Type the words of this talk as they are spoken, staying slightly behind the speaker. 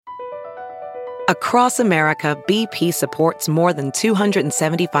Across America, BP supports more than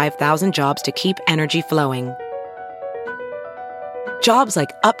 275,000 jobs to keep energy flowing. Jobs like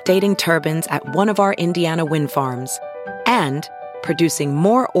updating turbines at one of our Indiana wind farms and producing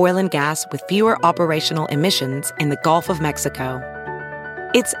more oil and gas with fewer operational emissions in the Gulf of Mexico.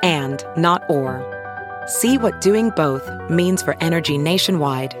 It's and, not or. See what doing both means for energy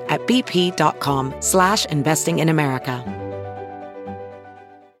nationwide at bp.com/investing in America.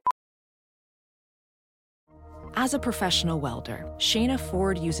 As a professional welder, Shayna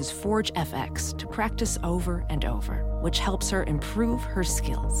Ford uses Forge FX to practice over and over, which helps her improve her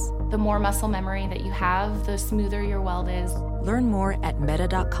skills. The more muscle memory that you have, the smoother your weld is. Learn more at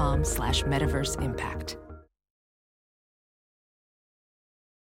meta.com/metaverse impact.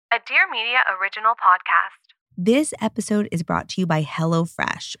 A Dear Media original podcast. This episode is brought to you by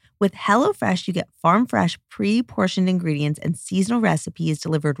HelloFresh. With HelloFresh, you get farm-fresh, pre-portioned ingredients and seasonal recipes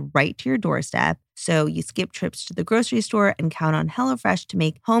delivered right to your doorstep. So you skip trips to the grocery store and count on HelloFresh to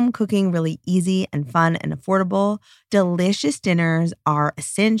make home cooking really easy and fun and affordable. Delicious dinners are a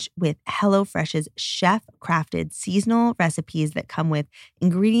cinch with HelloFresh's chef-crafted seasonal recipes that come with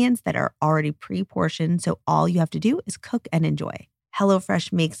ingredients that are already pre-portioned, so all you have to do is cook and enjoy.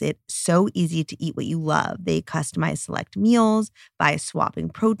 HelloFresh makes it so easy to eat what you love. They customize select meals by swapping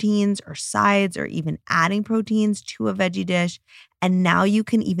proteins or sides or even adding proteins to a veggie dish. And now you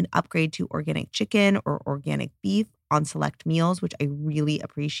can even upgrade to organic chicken or organic beef on select meals, which I really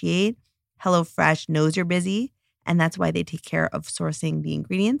appreciate. HelloFresh knows you're busy, and that's why they take care of sourcing the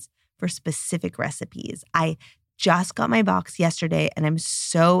ingredients for specific recipes. I just got my box yesterday, and I'm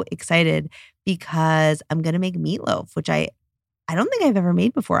so excited because I'm going to make meatloaf, which I don't think I've ever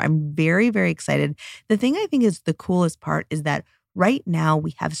made before. I'm very, very excited. The thing I think is the coolest part is that right now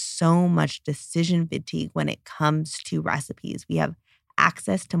we have so much decision fatigue when it comes to recipes. We have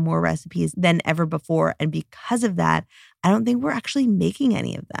access to more recipes than ever before. And because of that, I don't think we're actually making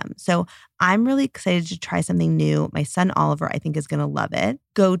any of them. So I'm really excited to try something new. My son Oliver, I think, is going to love it.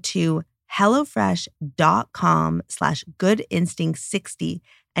 Go to HelloFresh.com/GoodInstinct60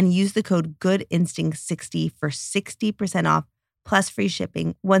 and use the code GoodInstinct60 for 60% off plus free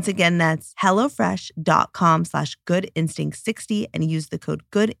shipping. Once again, that's HelloFresh.com/GoodInstinct60 and use the code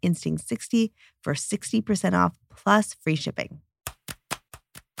GoodInstinct60 for 60% off plus free shipping.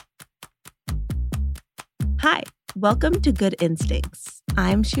 Hi, welcome to Good Instincts.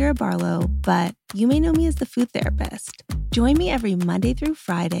 I'm Shira Barlow, but you may know me as the food therapist. Join me every Monday through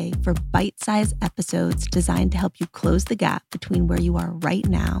Friday for bite-sized episodes designed to help you close the gap between where you are right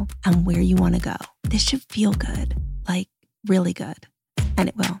now and where you want to go. This should feel good, like really good. And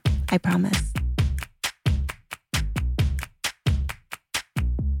it will, I promise.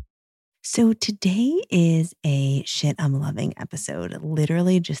 So today is a shit I'm loving episode,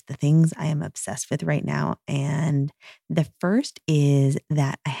 literally just the things I am obsessed with right now. And the first is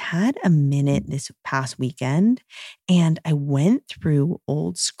that I had a minute this past weekend and I went through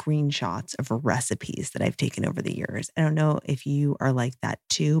old screenshots of recipes that I've taken over the years. I don't know if you are like that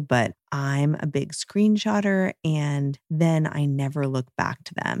too, but I'm a big screenshotter and then I never look back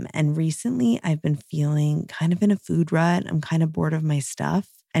to them. And recently I've been feeling kind of in a food rut. I'm kind of bored of my stuff.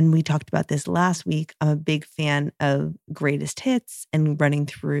 And we talked about this last week. I'm a big fan of greatest hits and running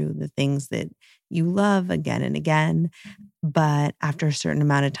through the things that you love again and again. But after a certain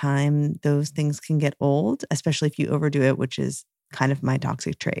amount of time, those things can get old, especially if you overdo it, which is kind of my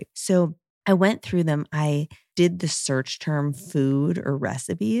toxic trait. So I went through them. I did the search term food or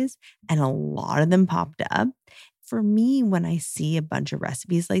recipes, and a lot of them popped up. For me, when I see a bunch of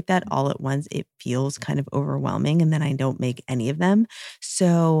recipes like that all at once, it feels kind of overwhelming and then I don't make any of them.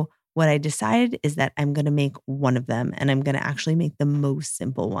 So what I decided is that I'm going to make one of them and I'm going to actually make the most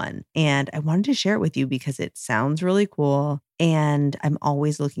simple one. And I wanted to share it with you because it sounds really cool and I'm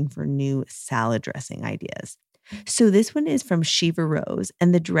always looking for new salad dressing ideas. So this one is from Shiva Rose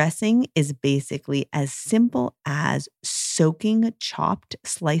and the dressing is basically as simple as soaking chopped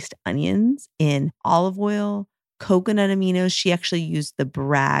sliced onions in olive oil, coconut aminos. She actually used the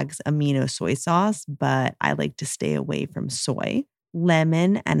Bragg's amino soy sauce, but I like to stay away from soy,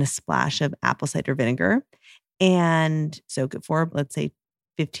 lemon, and a splash of apple cider vinegar, and soak it for, let's say,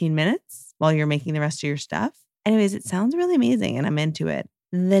 15 minutes while you're making the rest of your stuff. Anyways, it sounds really amazing and I'm into it.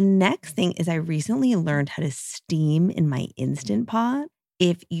 The next thing is I recently learned how to steam in my Instant Pot.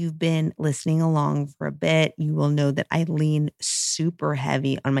 If you've been listening along for a bit, you will know that I lean super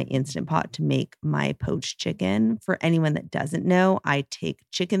heavy on my Instant Pot to make my poached chicken. For anyone that doesn't know, I take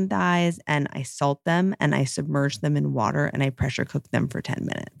chicken thighs and I salt them and I submerge them in water and I pressure cook them for 10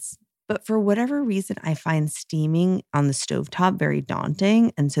 minutes. But for whatever reason, I find steaming on the stovetop very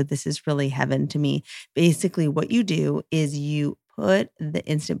daunting. And so this is really heaven to me. Basically, what you do is you put the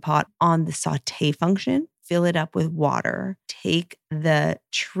Instant Pot on the saute function, fill it up with water, take the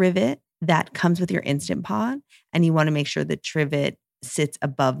trivet that comes with your Instant Pot, and you want to make sure the trivet sits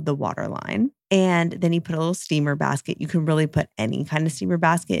above the water line. And then you put a little steamer basket. You can really put any kind of steamer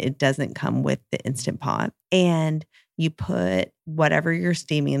basket. It doesn't come with the Instant Pot. And you put whatever you're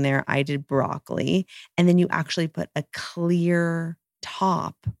steaming in there. I did broccoli. And then you actually put a clear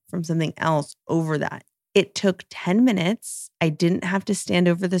top from something else over that. It took 10 minutes. I didn't have to stand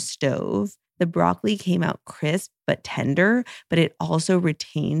over the stove. The broccoli came out crisp but tender, but it also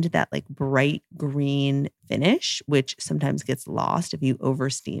retained that like bright green finish, which sometimes gets lost if you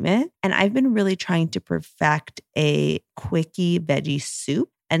oversteam it. And I've been really trying to perfect a quickie veggie soup.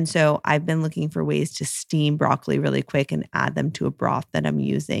 And so I've been looking for ways to steam broccoli really quick and add them to a broth that I'm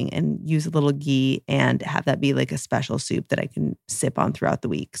using and use a little ghee and have that be like a special soup that I can sip on throughout the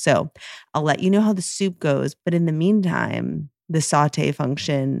week. So I'll let you know how the soup goes. But in the meantime, the saute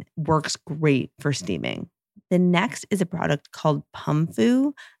function works great for steaming. The next is a product called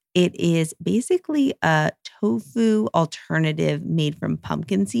Pumfu. It is basically a tofu alternative made from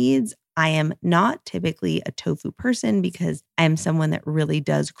pumpkin seeds. I am not typically a tofu person because I am someone that really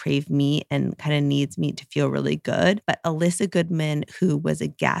does crave meat and kind of needs meat to feel really good. But Alyssa Goodman, who was a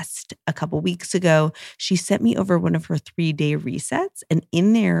guest a couple weeks ago, she sent me over one of her 3-day resets. And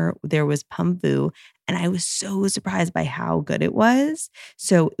in there was Pumfu. And I was so surprised by how good it was.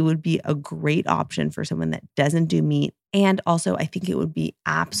 So it would be a great option for someone that doesn't do meat. And also, I think it would be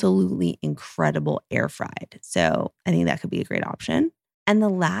absolutely incredible air fried. So I think that could be a great option. And the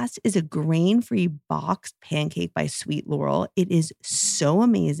last is a grain-free boxed pancake by Sweet Laurel. It is so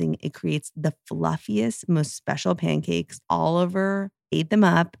amazing. It creates the fluffiest, most special pancakes. Oliver ate them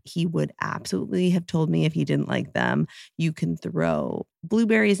up. He would absolutely have told me if he didn't like them. You can throw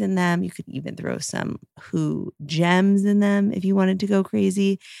blueberries in them. You could even throw some gems in them if you wanted to go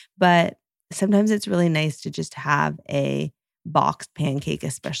crazy. But sometimes it's really nice to just have a boxed pancake,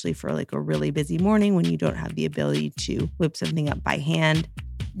 especially for like a really busy morning when you don't have the ability to whip something up by hand.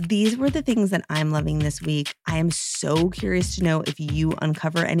 These were the things that I'm loving this week. I am so curious to know if you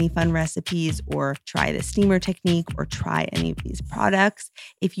uncover any fun recipes or try the steamer technique or try any of these products.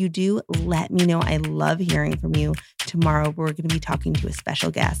 If you do, let me know. I love hearing from you. Tomorrow, we're going to be talking to a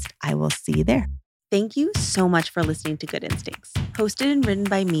special guest. I will see you there. Thank you so much for listening to Good Instincts, hosted and written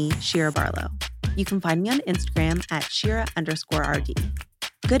by me, Shira Barlow. You can find me on Instagram at Shira_RD.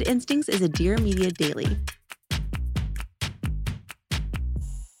 Good Instincts is a Dear Media daily.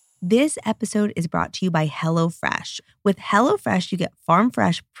 This episode is brought to you by HelloFresh. With HelloFresh, you get farm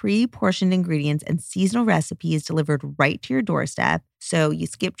fresh, pre-portioned ingredients and seasonal recipes delivered right to your doorstep. So you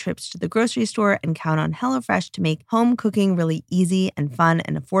skip trips to the grocery store and count on HelloFresh to make home cooking really easy and fun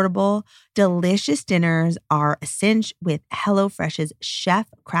and affordable. Delicious dinners are a cinch with HelloFresh's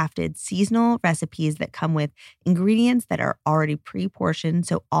chef-crafted seasonal recipes that come with ingredients that are already pre-portioned.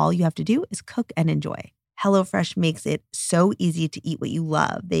 So all you have to do is cook and enjoy. HelloFresh makes it so easy to eat what you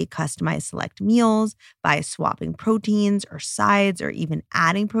love. They customize select meals by swapping proteins or sides or even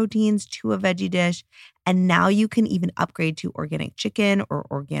adding proteins to a veggie dish. And now you can even upgrade to organic chicken or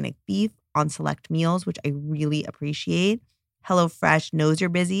organic beef on select meals, which I really appreciate. HelloFresh knows you're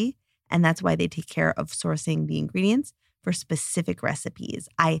busy, and that's why they take care of sourcing the ingredients for specific recipes.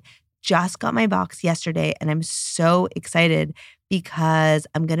 I just got my box yesterday, and I'm so excited because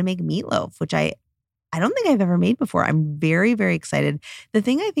I'm going to make meatloaf, which I don't think I've ever made before. I'm very, very excited. The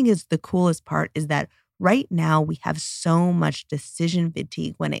thing I think is the coolest part is that right now we have so much decision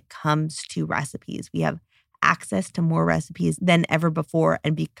fatigue when it comes to recipes. We have access to more recipes than ever before.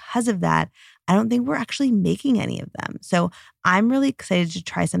 And because of that, I don't think we're actually making any of them. So I'm really excited to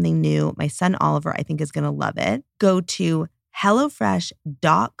try something new. My son Oliver, I think, is going to love it. Go to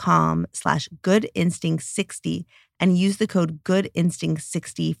HelloFresh.com/GoodInstinct60 and use the code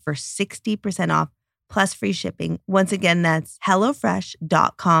GoodInstinct60 for 60% off plus free shipping. Once again, that's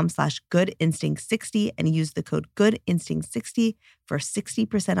HelloFresh.com/GoodInstinct60 and use the code GoodInstinct60 for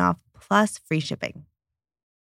 60% off plus free shipping.